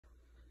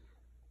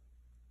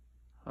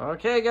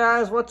Okay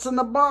guys, what's in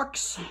the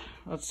box?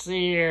 Let's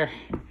see here.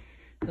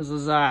 This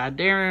is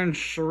Darren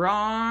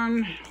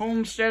Sharon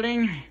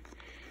homesteading.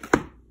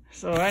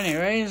 So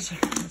anyways,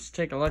 let's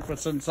take a look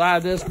what's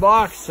inside this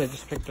box. I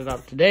just picked it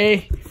up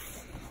today.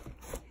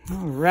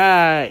 All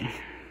right,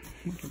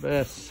 look at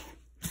this.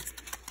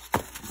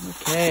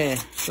 Okay,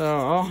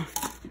 so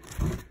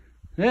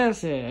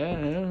this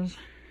is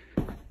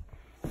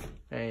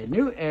a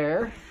new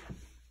air,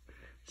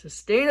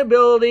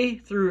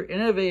 sustainability through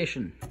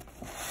innovation.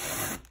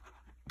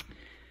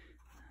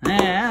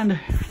 And I'm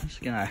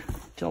just gonna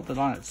tilt it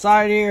on its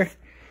side here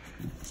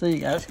so you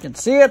guys can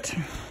see it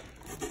a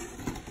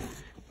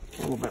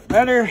little bit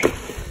better.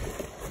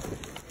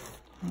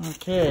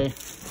 Okay,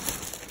 let's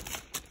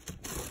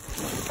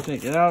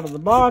take it out of the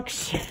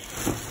box.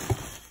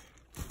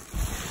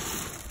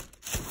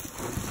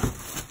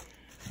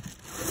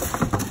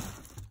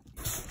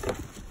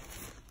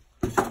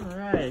 All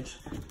right,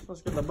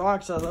 let's get the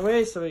box out of the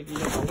way so we can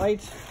get the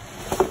light.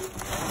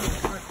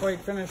 Not quite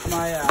finished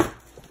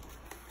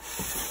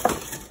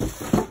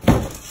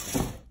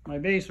my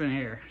basement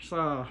here.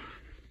 So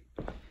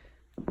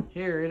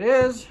here it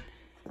is.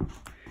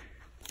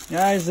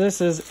 Guys, this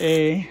is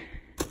a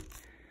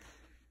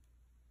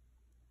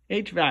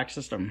HVAC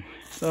system.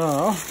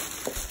 So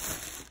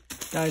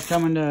guys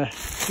coming to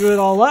do it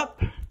all up.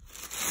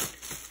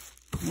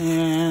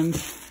 And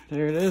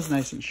there it is,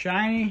 nice and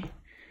shiny.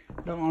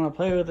 Don't want to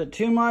play with it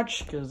too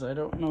much because I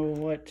don't know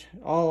what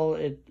all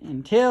it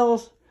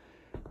entails.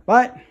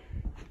 But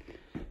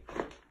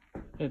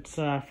it's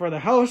for the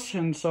house,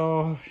 and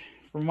so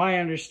from my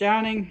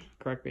understanding,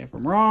 correct me if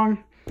I'm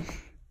wrong,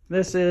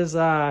 this is,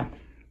 it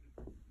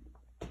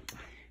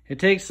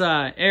takes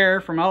air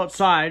from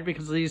outside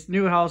because these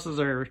new houses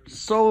are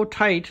so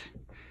tight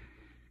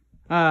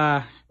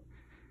that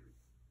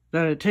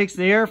it takes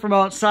the air from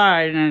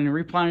outside and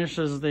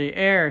replenishes the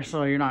air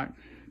so you're not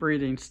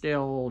breathing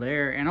stale old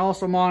air, and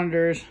also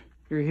monitors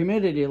your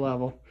humidity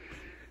level.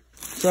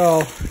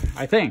 So,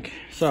 I think.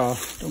 So,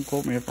 don't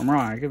quote me if I'm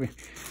wrong. I could be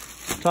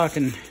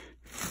talking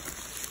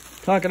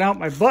out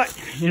my butt,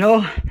 you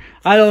know.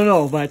 I don't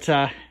know, but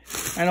I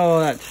know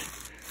that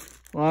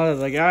a lot of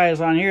the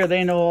guys on here,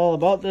 they know all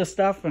about this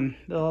stuff, and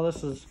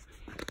this is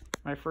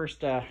my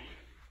first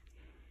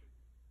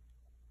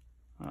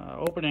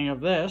opening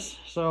of this.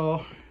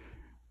 So,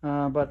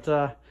 but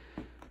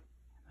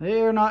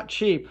they are not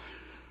cheap,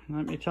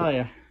 let me tell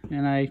you.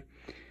 And I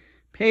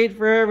paid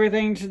for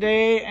everything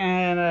today,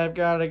 and I've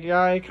got a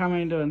guy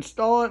coming to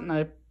install it, and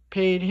I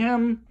paid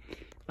him.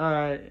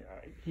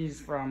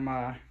 He's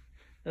from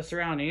the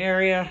surrounding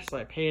area, so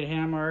I paid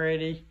him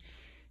already.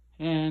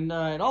 And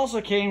it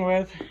also came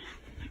with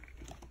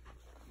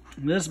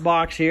this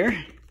box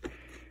here.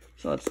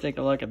 So let's take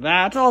a look at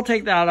that. I'll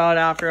take that out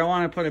after. I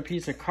want to put a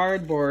piece of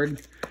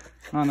cardboard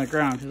on the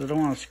ground because I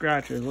don't want to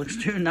scratch it. It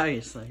looks too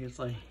nice. It's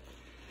like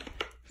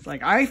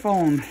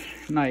iPhone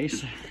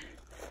nice.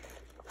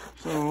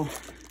 So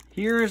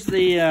here's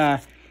the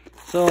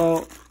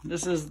so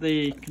this is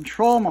the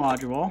control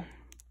module.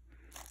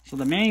 So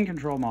the main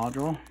control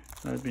module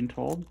that I've been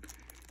told.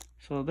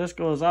 So this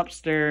goes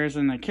upstairs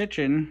in the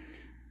kitchen,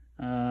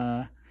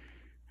 and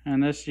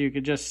this you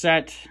could just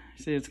set.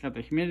 See, it's got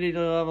the humidity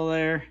level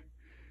there,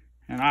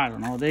 and I don't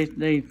know.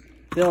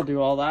 They'll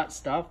do all that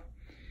stuff.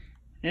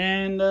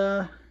 And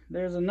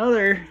there's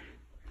another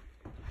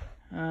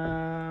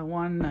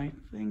one. I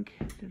think,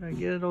 did I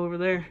get it over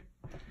there?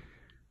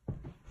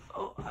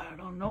 Oh, I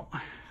don't know.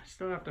 I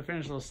still have to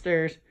finish those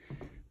stairs.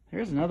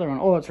 There's another one.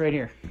 Oh, it's right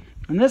here.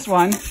 And this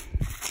one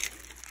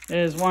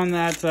is one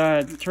that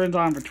turns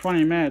on for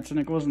 20 minutes and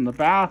it goes in the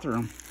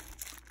bathroom.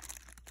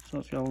 So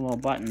it's got a little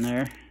button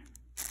there.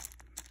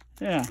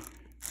 Yeah.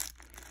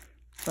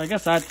 So I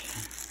guess that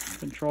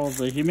controls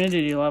the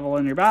humidity level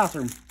in your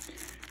bathroom.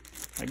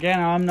 Again,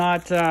 I'm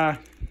not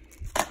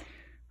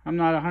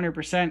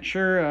 100%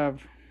 sure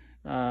of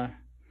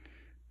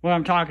what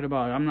I'm talking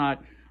about. I'm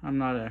not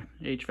a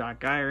HVAC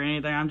guy or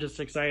anything. I'm just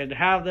excited to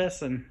have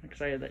this and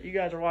excited that you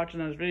guys are watching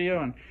this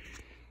video. And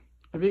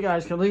if you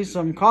guys could leave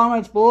some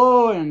comments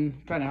below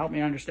and kind of help me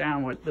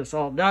understand what this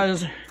all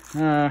does,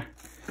 that'd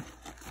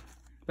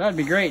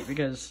be great,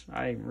 because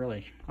I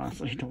really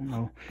honestly don't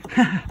know.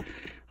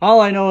 All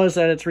I know is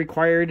that it's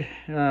required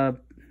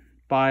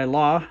by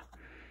law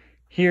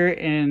here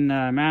in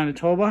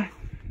Manitoba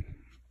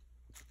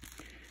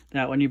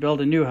that when you build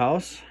a new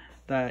house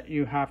that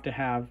you have to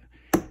have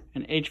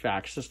an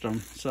HVAC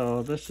system.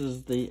 So this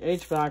is the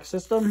HVAC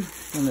system,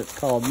 and it's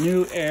called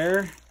New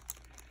Air.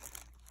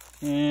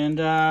 And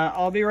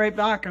I'll be right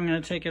back. I'm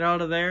going to take it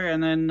out of there,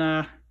 and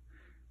then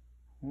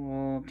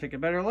we'll take a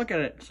better look at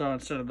it. So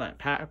instead of that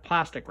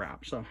plastic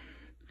wrap. So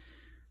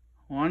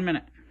 1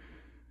 minute.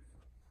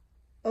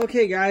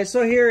 Okay guys,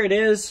 so here it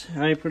is.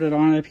 I put it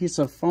on a piece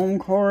of foam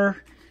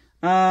core.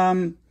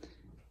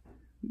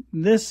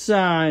 This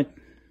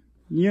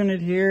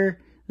unit here,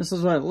 this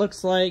is what it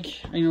looks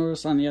like. I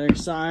noticed on the other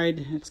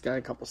side, it's got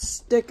a couple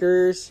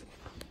stickers.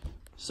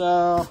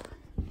 So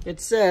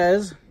it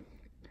says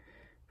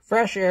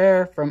fresh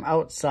air from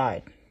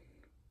outside.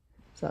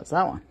 So that's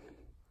that one.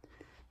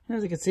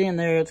 As you can see in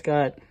there, it's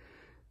got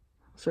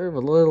sort of a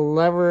little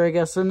lever, I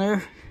guess, in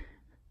there.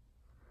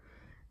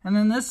 And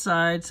then this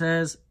side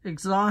says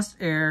exhaust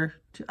air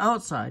to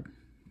outside.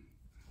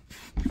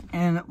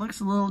 And it looks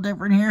a little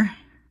different here.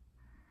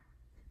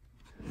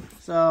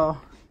 So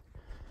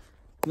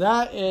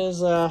that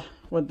is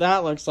what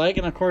that looks like.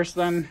 And of course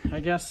then, I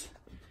guess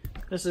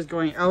this is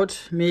going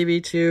out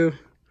maybe to,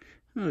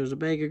 oh, there's a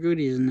bag of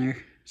goodies in there.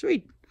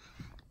 Sweet.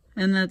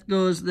 And that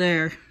goes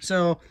there.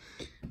 So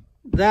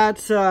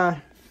that's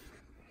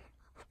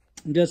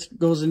just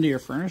goes into your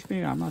furnace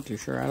maybe. I'm not too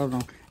sure. I don't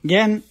know.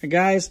 Again,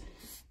 guys,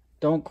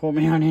 don't quote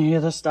me on any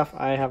of this stuff.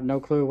 I have no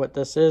clue what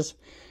this is.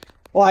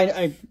 Well,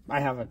 I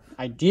have an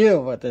idea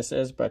of what this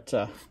is, but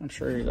I'm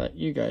sure that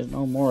you guys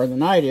know more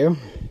than I do.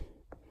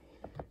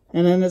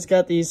 And then it's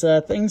got these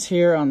things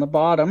here on the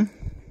bottom.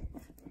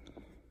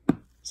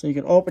 So you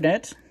can open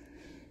it.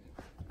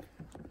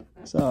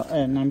 So,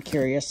 and I'm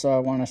curious, so I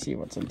want to see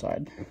what's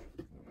inside.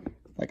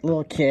 Like a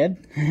little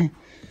kid.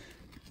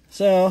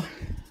 So,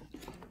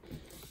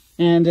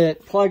 and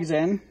it plugs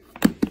in.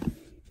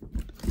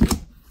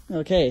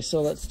 Okay,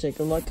 so let's take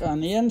a look on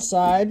the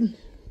inside.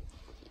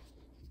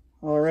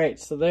 Alright,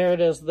 so there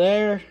it is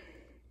there.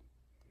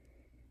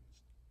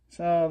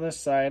 So this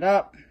side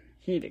up.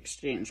 Heat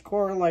exchange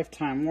core,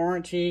 lifetime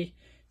warranty,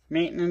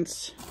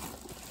 maintenance.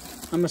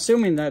 I'm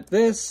assuming that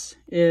this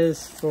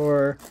is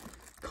for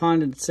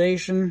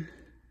condensation.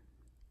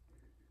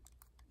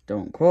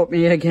 Don't quote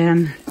me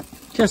again.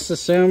 Just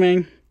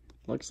assuming.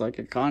 Looks like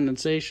a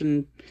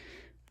condensation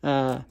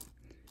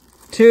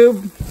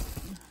tube.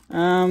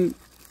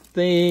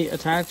 They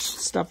attach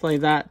stuff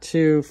like that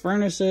to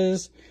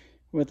furnaces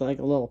with like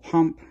a little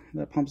pump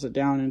that pumps it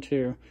down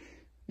into,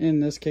 in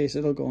this case,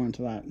 it'll go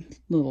into that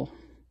little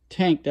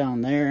tank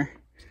down there.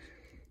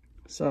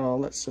 So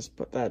let's just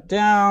put that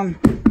down.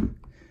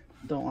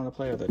 Don't want to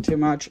play with it too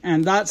much.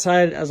 And that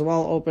side as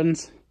well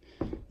opens.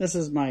 This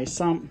is my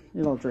sump.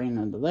 It'll drain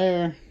into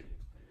there.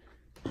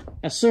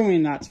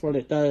 Assuming that's what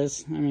it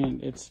does. I mean,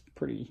 it's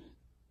pretty...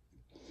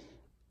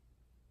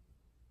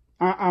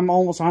 I'm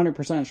almost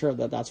 100% sure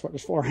that that's what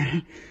it's for.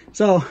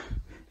 So,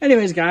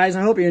 anyways, guys,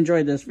 I hope you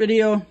enjoyed this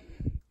video.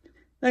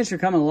 Thanks for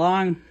coming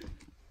along.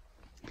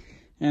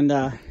 And,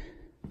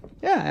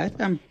 yeah,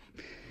 I'm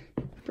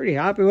pretty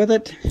happy with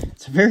it.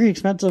 It's a very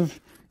expensive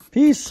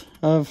piece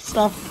of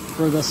stuff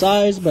for the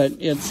size, but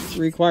it's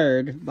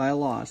required by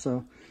law.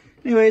 So,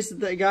 anyways,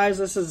 guys,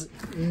 this is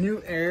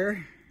New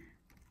Air.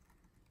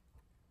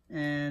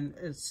 And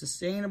it's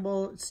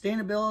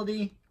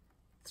sustainability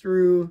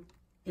through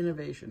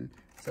innovation.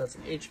 So it's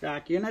an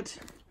HVAC unit.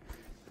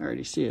 I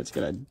already see it's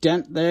got a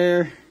dent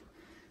there.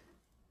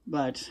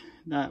 But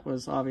that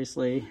was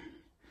obviously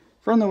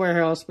from the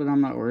warehouse, but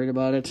I'm not worried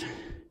about it.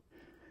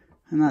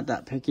 I'm not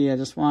that picky. I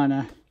just want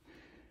to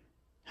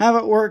have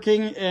it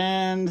working,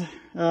 and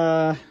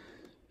I'm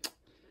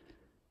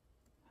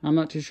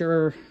not too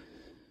sure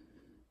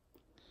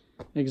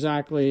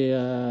exactly.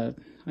 I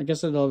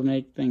guess it'll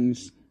make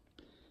things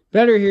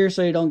better here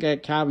so you don't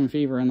get cabin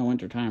fever in the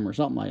wintertime or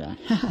something like that.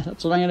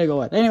 That's what I'm going to go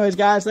with. Anyways,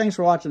 guys, thanks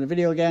for watching the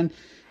video again.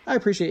 I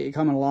appreciate you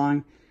coming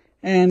along.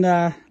 And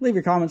leave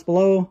your comments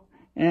below.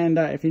 And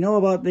if you know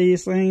about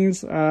these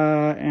things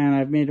and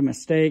I've made a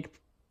mistake,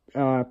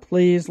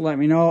 please let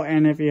me know.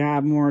 And if you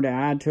have more to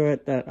add to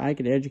it that I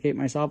could educate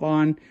myself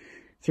on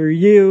through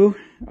you,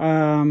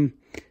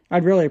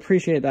 I'd really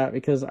appreciate that,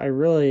 because I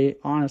really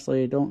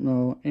honestly don't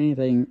know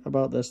anything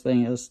about this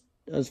thing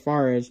as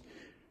far as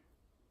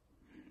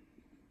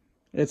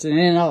it's an in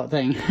and out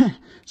thing.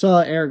 So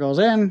air goes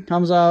in,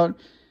 comes out,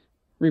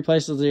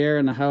 replaces the air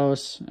in the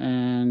house,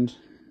 and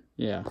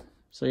yeah,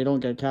 so you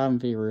don't get cabin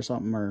fever or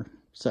something, or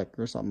sick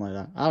or something like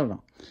that. I don't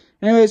know.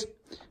 Anyways,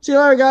 see you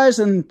later, guys,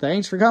 and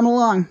thanks for coming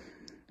along.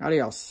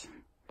 Adios.